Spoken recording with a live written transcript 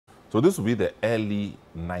So this would be the early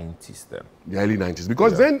 90s then. The early 90s.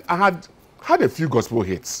 Because then I had a few gospel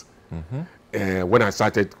hits. When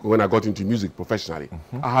I got into music professionally.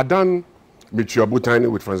 I had done Mature Botany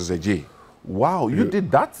with Francis J. Wow, you did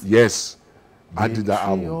that? Yes. I did that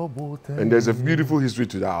album. And there's a beautiful history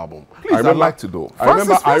to that album. Please, I'd like to know.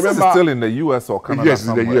 Francis is still in the US or Canada? Yes,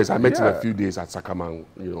 in the US. I met him a few days at Sacramento,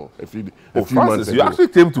 you know, a few Francis, months ago. You actually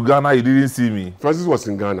came to Ghana, you didn't see me. Francis was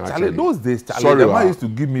in Ghana, actually. Charlie, those days, Charlie, the man used to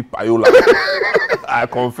give me payola. I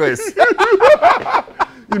confess.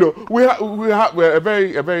 You know, we have a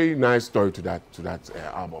very nice story to that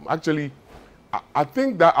album. Actually, I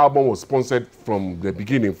think that album was sponsored from the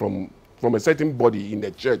beginning, from a certain body in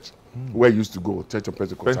the church where I used to go, Church of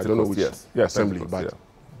Pentecost. I don't know which assembly, but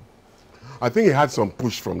I think it had some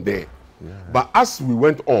push from there. Yeah. But as we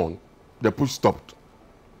went on, the push stopped.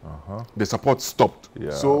 The support stopped.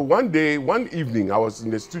 Yeah. So one evening, I was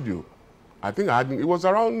in the studio. I think it was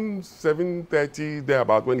around 7:30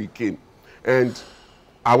 thereabout when he came, and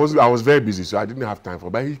I was very busy, so I didn't have time for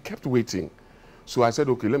it. But he kept waiting. So I said,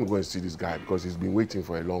 okay, let me go and see this guy because he's been waiting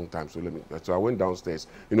for a long time. So I went downstairs.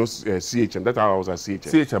 You know, CHM. That's how I was at CHM.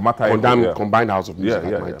 CHM, Mataheko, Combined House of Music.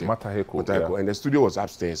 Mataheko. And the studio was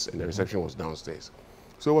upstairs and the reception was downstairs.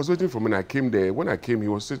 So I was waiting for him and I came there. When I came, he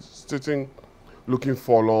was sitting, looking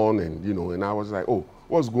forlorn, and you know, and I was like, oh,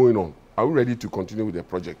 what's going on? Are we ready to continue with the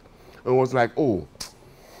project? And I was like, oh,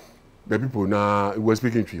 the people now, we're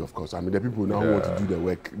speaking to you, of course. I mean, the people now want to do the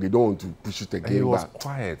work. They don't want to push it again. He was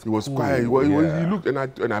quiet. He was quiet. He looked,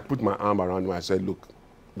 and I put my arm around him. I said, look,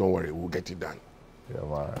 don't worry, we'll get it done. Yeah,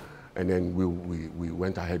 man. And then we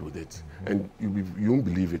went ahead with it. And you won't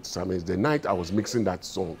believe it, Sam. The night I was mixing that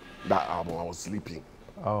song, that album, I was sleeping.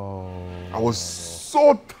 Oh. I was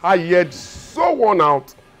so tired, so worn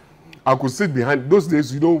out. I could sit behind. Those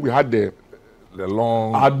days, you know, we had the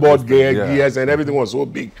long hardboard gears and everything was so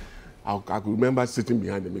big. I could remember sitting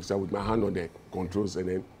behind the mixer with my hand on the controls and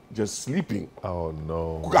then just sleeping. Oh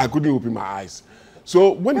no! I couldn't open my eyes.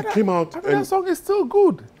 So when it came out, that song is still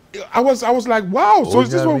good. I was like, wow. So is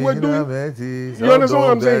this what we're doing? You understand what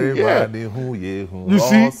I'm saying? Yeah. You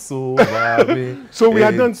see? So we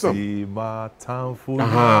had done some. I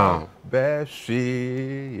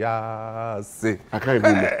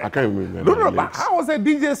can't remember. No, but I was a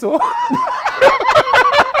DJ, so.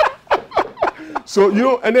 So you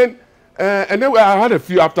know, and then I had a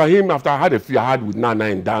few after him. After I had a few, I had with Nana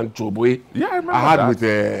and Dan Chobwe. Yeah, I remember. I had with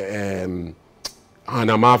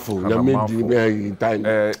Hanamafu.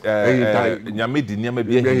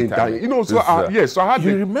 You know, so yes, so I had.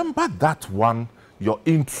 You remember that one? Your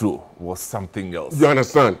intro was something else. You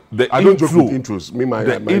understand? I don't joke with intros.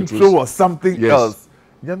 The intro was something else.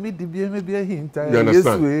 You understand? You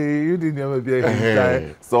didn't be a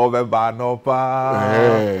hint. So the Banopa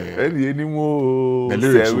and anymore. The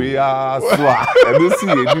lyrics. And you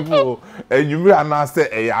see anymore. And you may not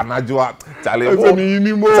say a Anajua.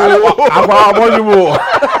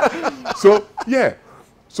 So yeah.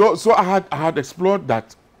 So I had explored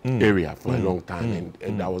that area for a long time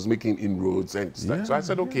and I was making inroads and stuff. So I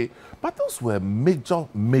said, okay. But those were major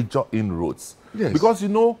inroads. Yes. Because you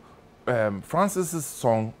know, Francis's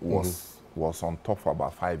song was on top for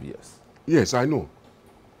about 5 years. Yes, I know.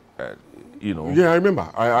 You know. Yeah, I remember.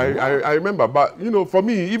 I remember. But you know, for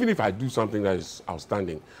me, even if I do something that is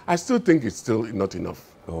outstanding, I still think it's still not enough.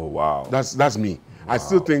 Oh wow. That's me. Wow. I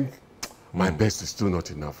still think my best is still not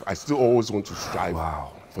enough. I still always want to strive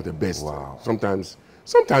for the best. Wow. Sometimes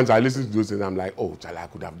I listen to those and I'm like, oh, Charlie, I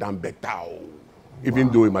could have done better. Even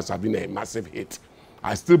though it must have been a massive hit.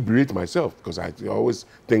 I still berate myself because I always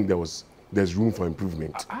think there's room for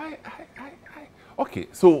improvement. Okay,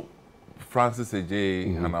 so Francis J.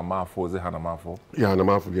 Hanamafo, is it Hanamafo? Yeah,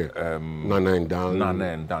 Hanamafo, yeah. Nana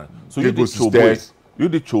and Dan. So you did Chobwe. You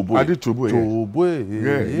did Chobwe. I did Chobwe.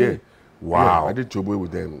 Chobwe. Yeah. Wow. Yeah, I did Chobwe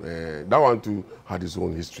with them. That one too had its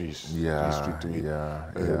own history to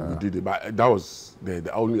it. We did it, but that was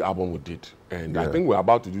the only album we did. And I think we're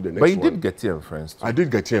about to do the next one. But you did Getty and Friends too. I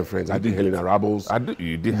did Getty and Friends. I did Helena Rabbles.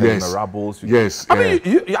 You did Helena Rabbles. Yes. I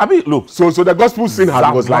mean, look. So the gospel scene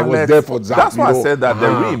was there for Zapp. That's why I said that the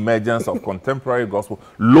re-emergence of contemporary gospel,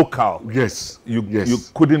 local. Yes. You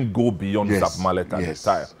couldn't go beyond Zapp Mallet at the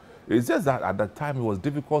time. It's just that at that time it was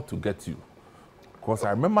difficult to get you. Because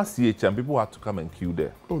I remember CHM, people had to come and queue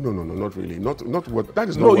there. Oh, no, not really. Not what, that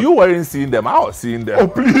is not No, what, you weren't seeing them. I was seeing them. Oh,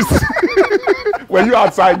 please. Were you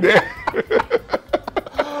outside there?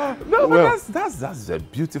 No, well, but that's a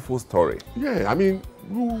beautiful story. Yeah, I mean,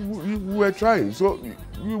 we were trying. So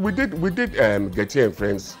we did Getty and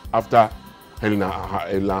Friends after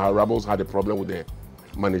Helena Rabbles had a problem with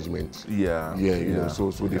management. Yeah. You know,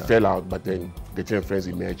 so they fell out, but then the 10 friends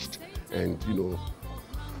emerged, and you know.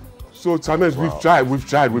 So sometimes we've tried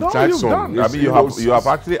some. I mean, you have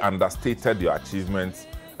actually understated your achievements.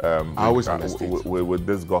 I always understate with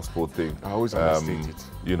this gospel thing. I always understate it.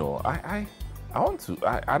 You know, I want to.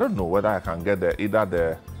 I don't know whether I can get either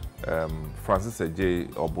the Francis J.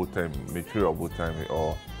 Obotemi, Mitri Obotemi,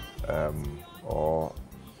 or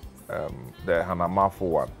the Hanamafo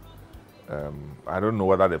one. I don't know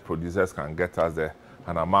whether the producers can get us the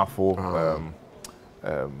Hanamafo.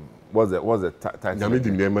 What's the title?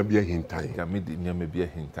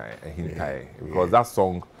 Because that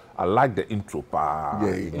song, I like the intro.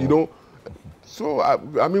 You know. So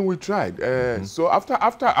I mean, we tried. So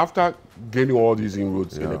after gaining all these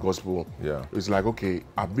inroads in the gospel, it's like, okay,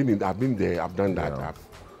 I've been there, I've done that,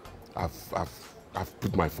 I've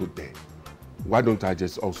put my foot there. Why don't I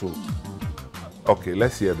just also? Okay,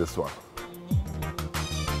 let's hear this one.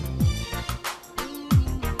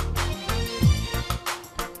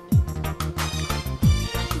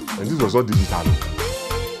 And this was all digital.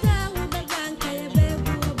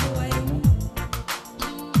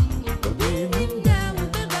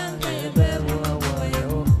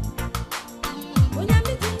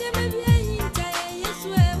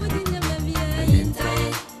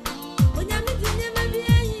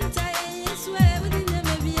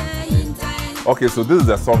 Okay, so this is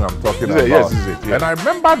the song I'm talking about. Yes, this is it. Yeah. And I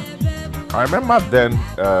remember then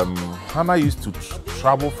Hannah used to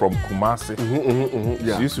travel from Kumasi.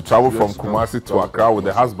 Yeah. She used to travel from Kumasi to Accra with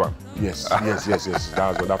the husband. Yes. That was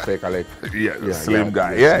that fake Alec. Slim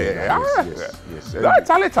guy. Yes.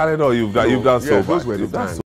 Charlie, no, you've done so much. Those were the times.